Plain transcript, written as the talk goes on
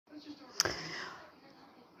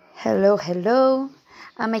Hello, hello.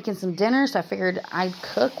 I'm making some dinner, so I figured I'd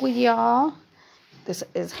cook with y'all. This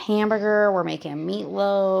is hamburger. We're making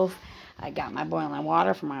meatloaf. I got my boiling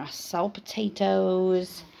water for my salt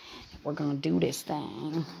potatoes. We're gonna do this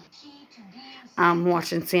thing. I'm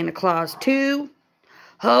watching Santa Claus 2.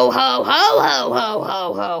 Ho, ho, ho, ho, ho,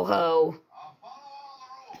 ho, ho, ho.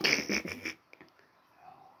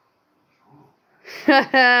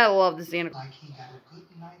 I love the Santa Claus.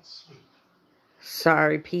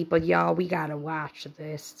 Sorry, people, y'all, we gotta watch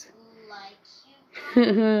this.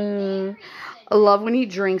 I love when he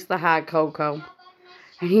drinks the hot cocoa.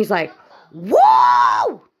 And he's like,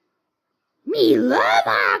 whoa! Me love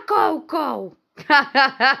hot cocoa!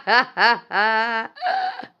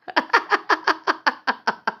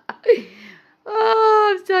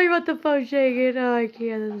 Oh, I'm telling you about the phone shaking. Oh, I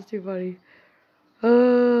can't. This is too funny.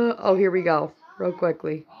 Oh, here we go. Real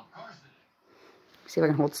quickly. See if I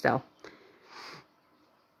can hold still.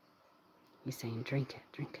 He's saying, drink it,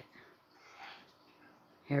 drink it.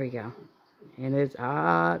 Here we go. And it's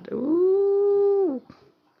hot. Ooh.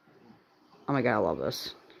 Oh my God, I love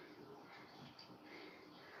this.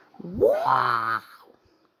 Wow.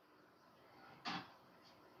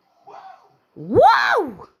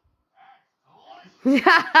 Whoa!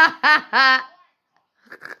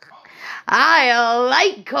 I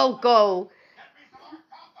like cocoa.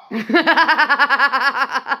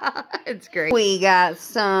 It's great. We got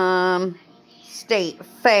some State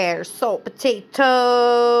Fair salt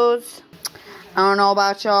potatoes. I don't know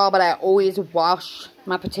about y'all, but I always wash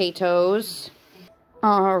my potatoes.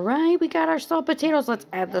 Alright, we got our salt potatoes. Let's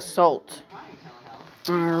add the salt.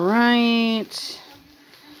 Alright.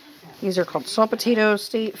 These are called salt potatoes,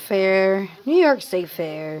 State Fair. New York State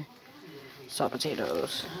Fair. Salt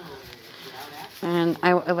potatoes. And I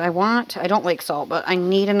don't like salt, but I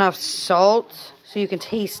need enough salt so you can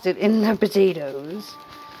taste it in the potatoes.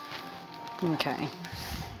 Okay.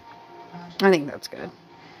 I think that's good.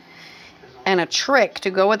 And a trick to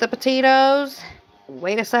go with the potatoes.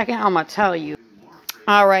 Wait a second, I'm going to tell you.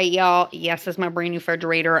 Alright, y'all. Yes, this is my brand new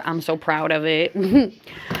refrigerator. I'm so proud of it.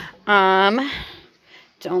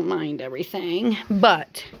 Don't mind everything.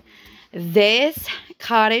 But this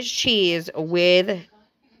cottage cheese with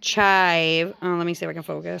chive. Oh, let me see if I can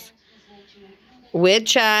focus. With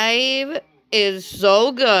chive is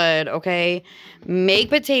so good, okay? Make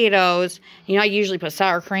potatoes. You know, I usually put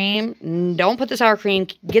sour cream. Don't put the sour cream.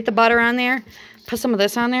 Get the butter on there. Put some of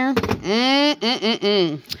this on there.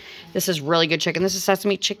 This is really good chicken. This is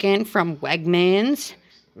sesame chicken from Wegmans.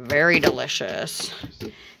 Very delicious.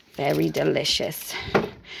 Very delicious.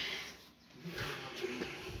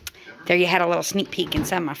 There you had a little sneak peek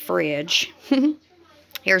inside my fridge.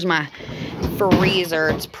 Here's my freezer.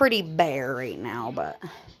 It's pretty bare right now, but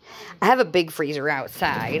I have a big freezer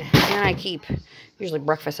outside. And I keep usually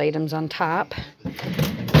breakfast items on top.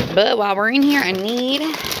 But while we're in here, I need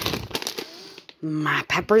my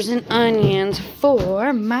peppers and onions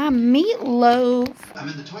for my meatloaf.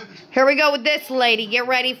 Here we go with this lady. Get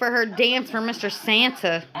ready for her dance for Mr.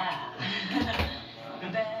 Santa.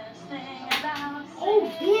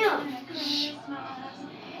 Oh, damn.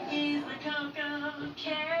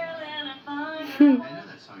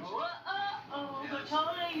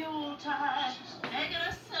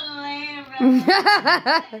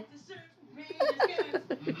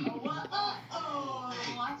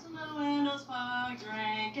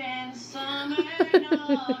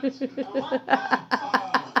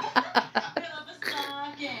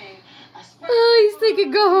 Oh, he's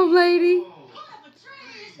thinking, go home, lady.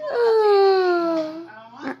 Oh.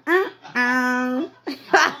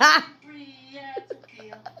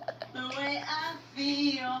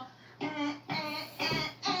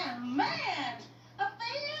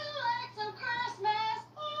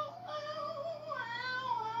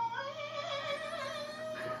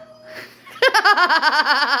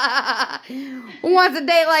 Who wants a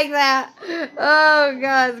date like that? Oh,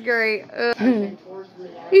 God, it's great.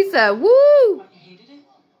 He said, woo!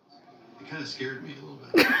 It kind of scared me a little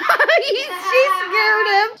bit. She scared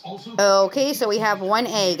him. Okay, so we have one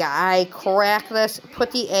egg. I crack this,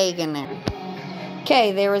 put the egg in there.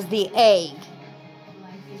 Okay, there is the egg.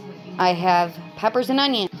 I have peppers and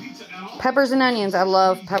onions. Peppers and onions. I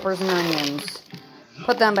love peppers and onions.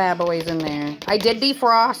 Put them bad boys in there. I did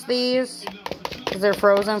defrost these because they're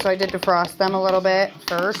frozen, so I did defrost them a little bit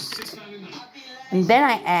first. And then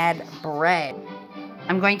I add bread.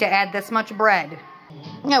 I'm going to add this much bread.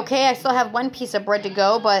 Okay, I still have one piece of bread to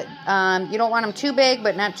go, but you don't want them too big,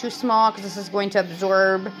 but not too small, because this is going to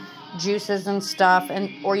absorb juices and stuff,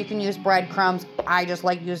 or you can use breadcrumbs. I just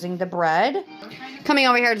like using the bread. Coming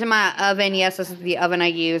over here to my oven. Yes, this is the oven I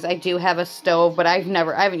use. I do have a stove, but I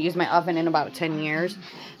haven't used my oven in about 10 years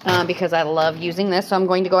because I love using this. So I'm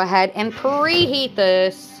going to go ahead and preheat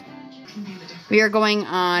this. We are going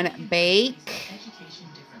on bake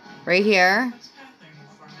right here.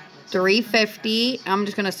 350. I'm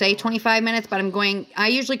just going to say 25 minutes, but I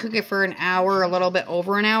usually cook it for an hour, a little bit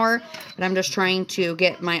over an hour, but I'm just trying to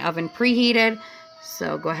get my oven preheated.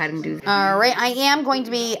 So go ahead and do that. All right, I am going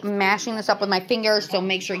to be mashing this up with my fingers, so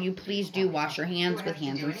make sure you please do wash your hands with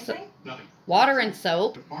water and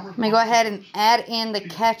soap. I'm going to go ahead and add in the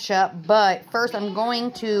ketchup, but first I'm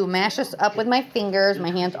going to mash this up with my fingers.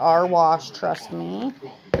 My hands are washed, trust me.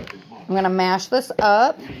 I'm going to mash this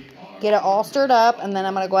up. Get it all stirred up, and then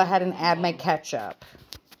I'm going to go ahead and add my ketchup.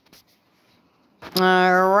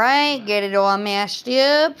 Alright, get it all mashed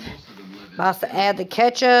up. About to add the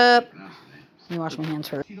ketchup. Let me wash my hands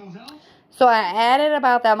first. So I added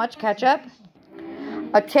about that much ketchup.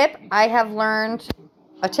 A tip I have learned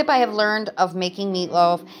of making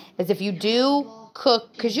meatloaf is if you do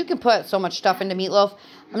cook, because you can put so much stuff into meatloaf.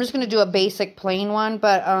 I'm just going to do a basic plain one,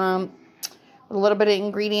 but a little bit of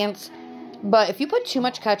ingredients. But if you put too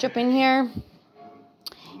much ketchup in here,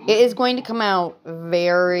 it is going to come out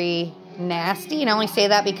very nasty. And I only say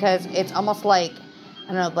that because it's almost like,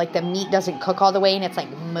 I don't know, like the meat doesn't cook all the way and it's like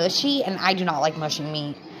mushy. And I do not like mushy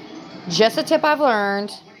meat. Just a tip I've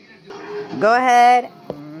learned. Go ahead,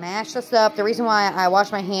 mash this up. The reason why I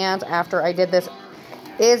washed my hands after I did this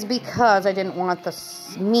is because I didn't want the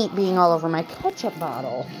meat being all over my ketchup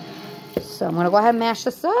bottle. So I'm going to go ahead and mash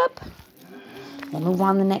this up. We'll move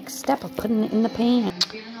on to the next step of putting it in the pan.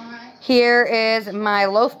 Here is my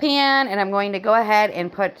loaf pan, and I'm going to go ahead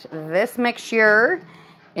and put this mixture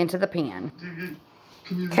into the pan.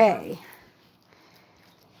 Okay.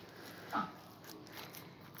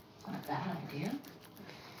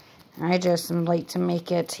 I just like to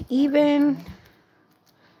make it even.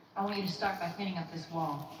 I want you to start by cleaning up this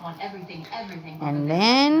wall. I want everything. And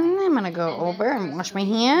then I'm going to go over and wash my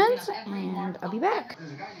hands, and I'll be back.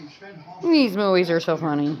 These movies are so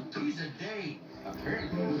funny.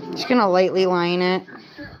 Just going to lightly line it.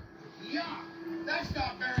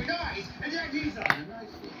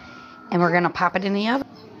 And we're going to pop it in the oven.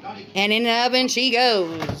 And in the oven she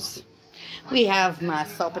goes. We have my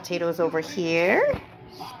salt potatoes over here.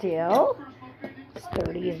 Still.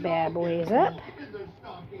 Stir these bad boys up.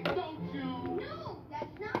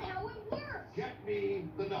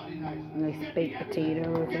 Nice baked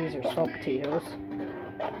potatoes. These are salt potatoes.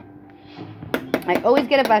 I always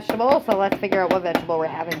get a vegetable, so let's figure out what vegetable we're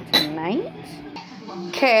having tonight.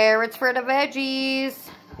 Carrots for the veggies.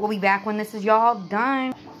 We'll be back when this is y'all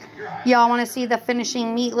done. Y'all want to see the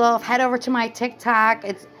finishing meatloaf? Head over to my TikTok.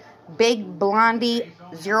 It's Big Blondie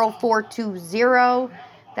 0420.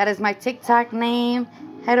 That is my TikTok name.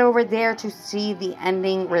 Head over there to see the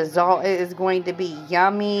ending result. It is going to be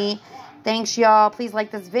yummy. Thanks, y'all. Please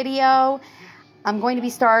like this video. I'm going to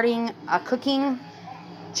be starting a cooking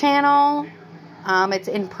channel. It's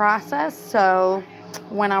in process, so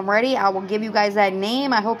when I'm ready, I will give you guys that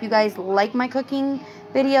name. I hope you guys like my cooking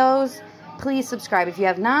videos. Please subscribe if you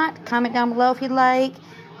have not. Comment down below if you'd like.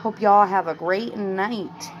 Hope y'all have a great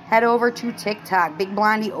night. Head over to TikTok, Big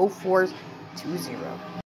Blondie 0420.